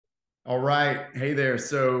All right. Hey there.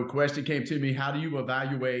 So, question came to me, how do you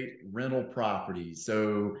evaluate rental properties?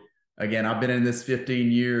 So, again, I've been in this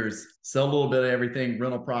 15 years, sell a little bit of everything,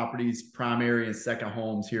 rental properties, primary and second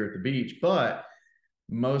homes here at the beach. But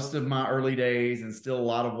most of my early days and still a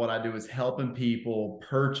lot of what I do is helping people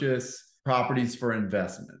purchase properties for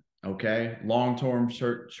investment. Okay. Long term,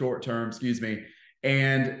 short term, excuse me.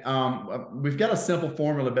 And we've got a simple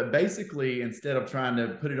formula, but basically, instead of trying to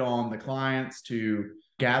put it on the clients to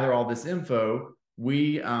gather all this info,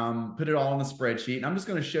 we put it all in a spreadsheet. And I'm just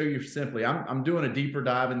going to show you simply. I'm doing a deeper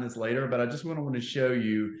dive in this later, but I just want to show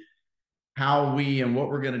you how we and what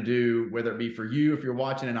we're going to do, whether it be for you, if you're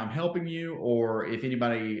watching and I'm helping you, or if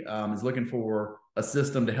anybody is looking for a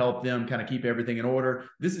system to help them kind of keep everything in order.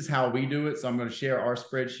 This is how we do it. So I'm going to share our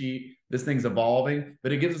spreadsheet. This thing's evolving,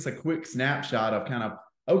 but it gives us a quick snapshot of kind of,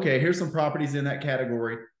 okay, here's some properties in that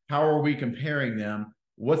category. How are we comparing them?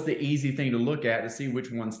 What's the easy thing to look at to see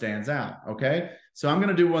which one stands out? Okay. So I'm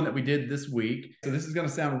going to do one that we did this week. So this is going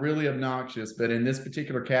to sound really obnoxious, but in this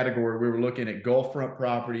particular category, we were looking at Gulf front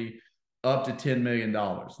property up to $10 million.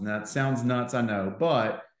 And that sounds nuts, I know,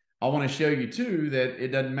 but I want to show you too that it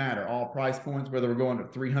doesn't matter. All price points, whether we're going to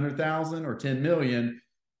 300,000 or 10 million,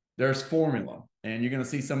 there's formula. And you're going to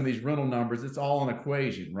see some of these rental numbers. It's all an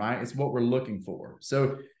equation, right? It's what we're looking for.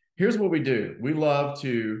 So here's what we do. We love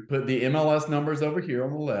to put the MLS numbers over here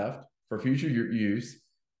on the left for future use.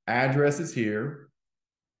 Addresses here,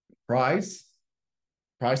 price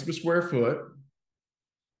per square foot,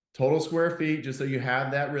 total square feet, just so you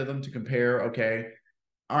have that rhythm to compare. Okay,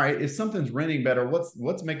 all right, if something's renting better,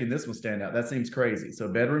 what's making this one stand out? That seems crazy. So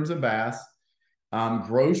bedrooms and baths,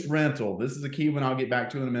 gross rental. This is a key one I'll get back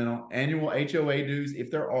to in a minute. Annual HOA dues, if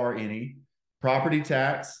there are any, property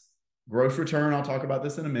tax, gross return. I'll talk about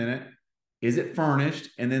this in a minute. Is it furnished?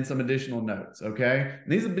 And then some additional notes. Okay,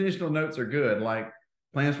 and these additional notes are good, like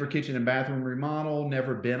plans for kitchen and bathroom remodel,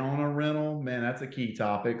 never been on a rental. Man, that's a key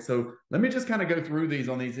topic. So let me just kind of go through these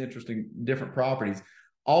on these interesting different properties.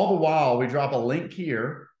 All the while, we drop a link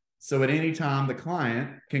here. So at any time, the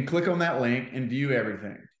client can click on that link and view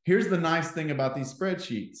everything. Here's the nice thing about these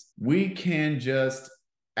spreadsheets. We can just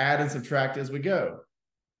add and subtract as we go.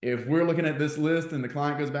 If we're looking at this list and the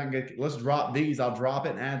client goes back and goes, let's drop these, I'll drop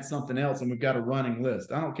it and add something else. And we've got a running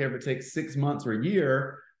list. I don't care if it takes 6 months or a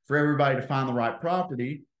year for everybody to find the right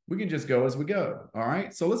property. We can just go as we go. All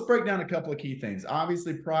right. So let's break down a couple of key things.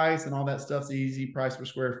 Obviously, price and all that stuff's easy. Price per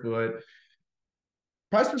square foot.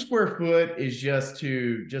 Price per square foot is just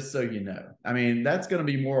so you know. I mean, that's going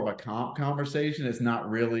to be more of a comp conversation. It's not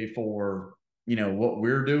really for, what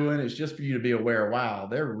we're doing. It's just for you to be aware. Wow,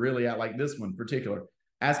 they're really out, like this one in particular,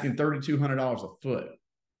 asking $3,200 a foot.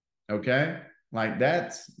 Okay. Like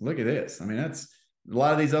look at this. I mean, that's a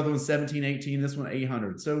lot of these other ones, 17, 18, this one,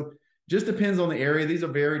 800. So just depends on the area. These are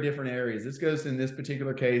very different areas. This goes in this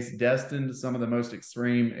particular case, destined to some of the most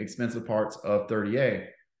extreme, expensive parts of 30A.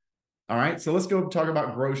 All right, so let's go talk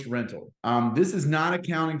about gross rental. This is not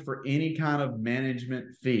accounting for any kind of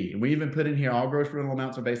management fee. And we even put in here, all gross rental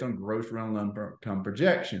amounts are based on gross rental income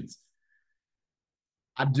projections.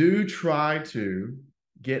 I do try to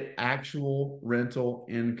get actual rental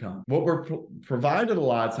income. What we're provided a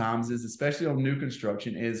lot of times is, especially on new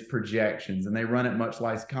construction, is projections, and they run it much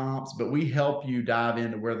like comps, but we help you dive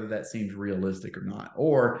into whether that seems realistic or not.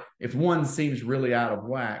 Or if one seems really out of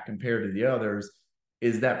whack compared to the others,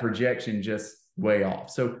 is that projection just way off?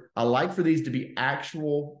 So I like for these to be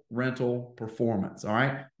actual rental performance, all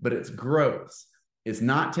right? But it's gross. It's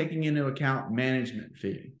not taking into account management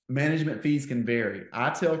fee. Management fees can vary. I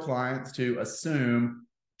tell clients to assume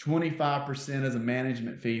 25% as a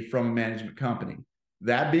management fee from a management company.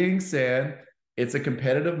 That being said, it's a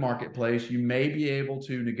competitive marketplace. You may be able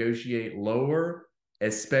to negotiate lower,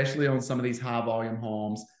 especially on some of these high volume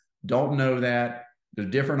homes. Don't know that. There's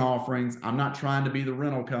different offerings. I'm not trying to be the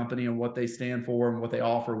rental company and what they stand for and what they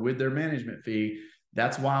offer with their management fee.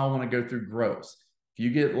 That's why I want to go through gross. If you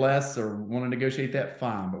get less or want to negotiate that,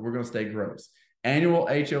 fine, but we're going to stay gross. Annual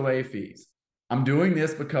HOA fees. I'm doing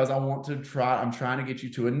this because I'm trying to get you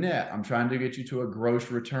to a net. I'm trying to get you to a gross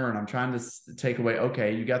return. I'm trying to take away,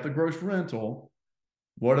 okay, you got the gross rental.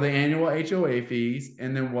 What are the annual HOA fees?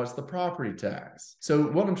 And then what's the property tax? So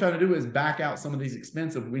what I'm trying to do is back out some of these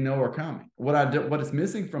expenses we know are coming. What is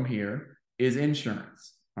missing from here is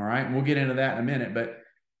insurance. All right. And we'll get into that in a minute. But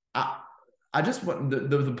I just want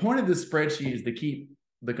the point of this spreadsheet is to keep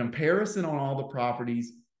the comparison on all the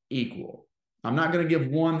properties equal. I'm not going to give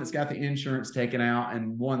one that's got the insurance taken out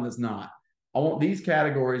and one that's not. I want these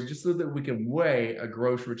categories just so that we can weigh a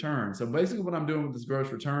gross return. So basically what I'm doing with this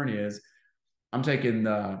gross return is I'm taking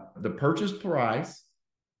the purchase price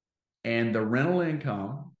and the rental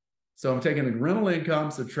income So I'm taking the rental income,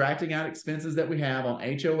 subtracting out expenses that we have on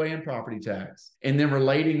HOA and property tax, and then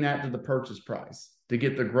relating that to the purchase price to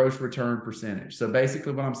get the gross return percentage. So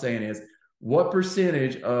basically what I'm saying is, what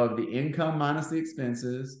percentage of the income minus the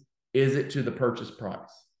expenses is it to the purchase price?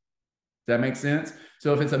 Does that make sense?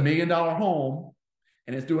 So if it's $1 million home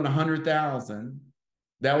and it's doing 100,000,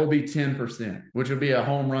 that will be 10%, which would be a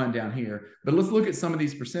home run down here. But let's look at some of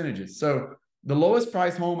these percentages. So the lowest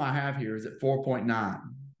price home I have here is at 4.9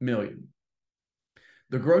 million.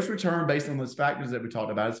 The gross return based on those factors that we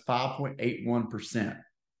talked about is 5.81%.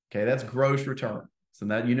 Okay, that's gross return. So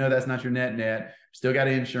that, you know, that's not your net. Still got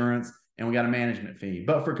insurance and we got a management fee.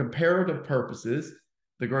 But for comparative purposes,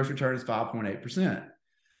 the gross return is 5.8%.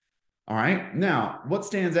 All right. Now, what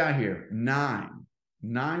stands out here?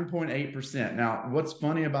 9.8%. Now, what's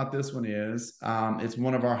funny about this one is it's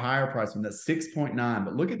one of our higher price ones. That's 6.9.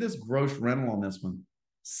 But look at this gross rental on this one.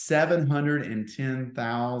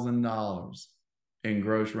 $710,000 in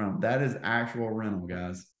gross rental. That is actual rental,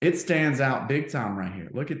 guys. It stands out big time right here.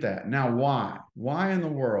 Look at that. Now, why? Why in the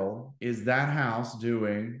world is that house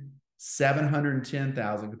doing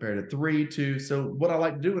 $710,000 compared to 3, 2? So what I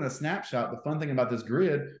like to do in a snapshot, the fun thing about this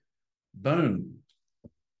grid, boom,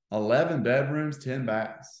 11 bedrooms, 10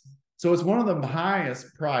 baths. So it's one of the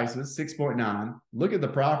highest prices, 6.9. Look at the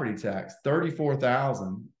property tax,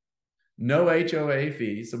 $34,000. No HOA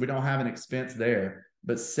fees, so we don't have an expense there.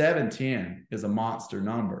 But 710 is a monster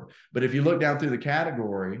number. But if you look down through the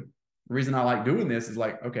category, the reason I like doing this is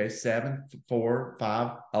like, okay, 7, 4,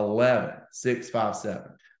 5, 11, 6, 5, 7.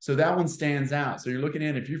 So that one stands out. So you're looking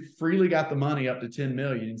in, if you freely got the money up to 10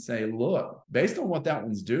 million and say, look, based on what that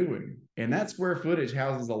one's doing, and that square footage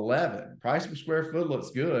houses 11, price per square foot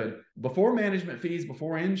looks good. Before management fees,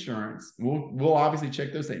 before insurance, we'll obviously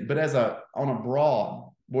check those things. But on a broad,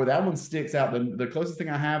 boy, that one sticks out. The closest thing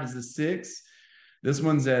I have is the 6. This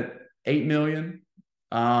one's at 8 million,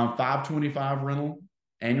 525 rental,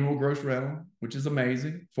 annual gross rental, which is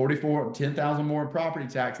amazing. 10,000 more in property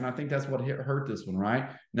tax. And I think that's what hurt this one, right?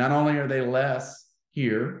 Not only are they less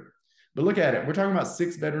here, but look at it. We're talking about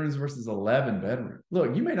 6 bedrooms versus 11 bedrooms.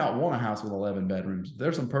 Look, you may not want a house with 11 bedrooms.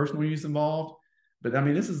 There's some personal use involved, but I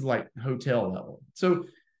mean, this is like hotel level. So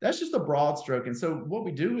that's just a broad stroke. And so what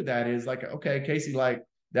we do with that is like, okay, Casey, like,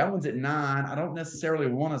 that one's at 9. I don't necessarily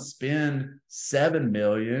want to spend 7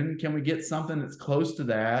 million. Can we get something that's close to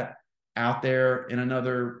that out there in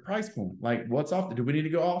another price point? Like, do we need to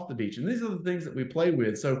go off the beach? And these are the things that we play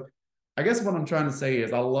with. So I guess what I'm trying to say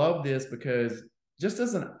is I love this because just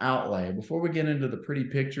as an outlay, before we get into the pretty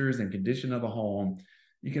pictures and condition of the home,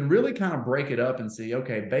 you can really kind of break it up and see,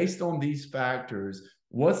 okay, based on these factors,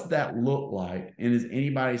 what's that look like? And is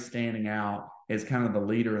anybody standing out as kind of the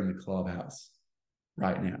leader in the clubhouse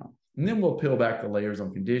right now? And then we'll peel back the layers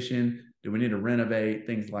on condition. Do we need to renovate?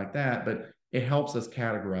 Things like that. But it helps us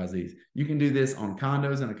categorize these. You can do this on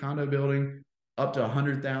condos in a condo building up to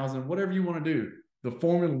 100,000, whatever you want to do. The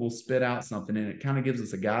formula will spit out something and it kind of gives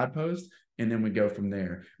us a guidepost and then we go from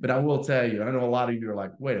there. But I will tell you, I know a lot of you are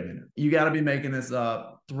like, wait a minute, you got to be making this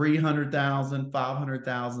up $300,000, $500,000,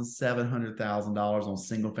 $700,000 on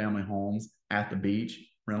single family homes at the beach,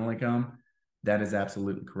 rental income. That is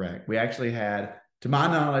absolutely correct. We actually had, to my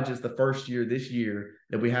knowledge, it's the first year this year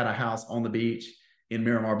that we had a house on the beach in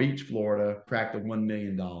Rosemary Beach, Florida, cracked the $1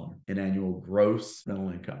 million in annual gross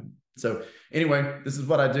rental income. So anyway, this is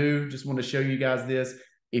what I do. Just want to show you guys this.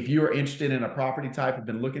 If you are interested in a property type, have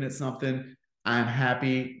been looking at something, I'm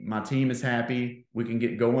happy. My team is happy. We can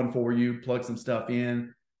get going for you, plug some stuff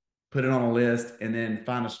in, put it on a list, and then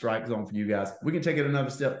find a strike zone for you guys. We can take it another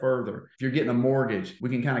step further. If you're getting a mortgage, we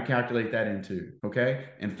can kind of calculate that into, okay?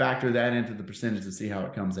 And factor that into the percentage to see how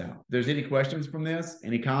it comes out. If there's any questions from this,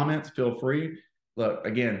 any comments, feel free. Look,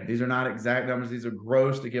 again, these are not exact numbers. These are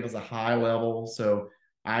gross to give us a high level. So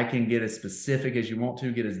I can get as specific as you want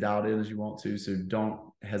to, get as dialed in as you want to. So don't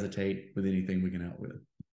hesitate with anything we can help with.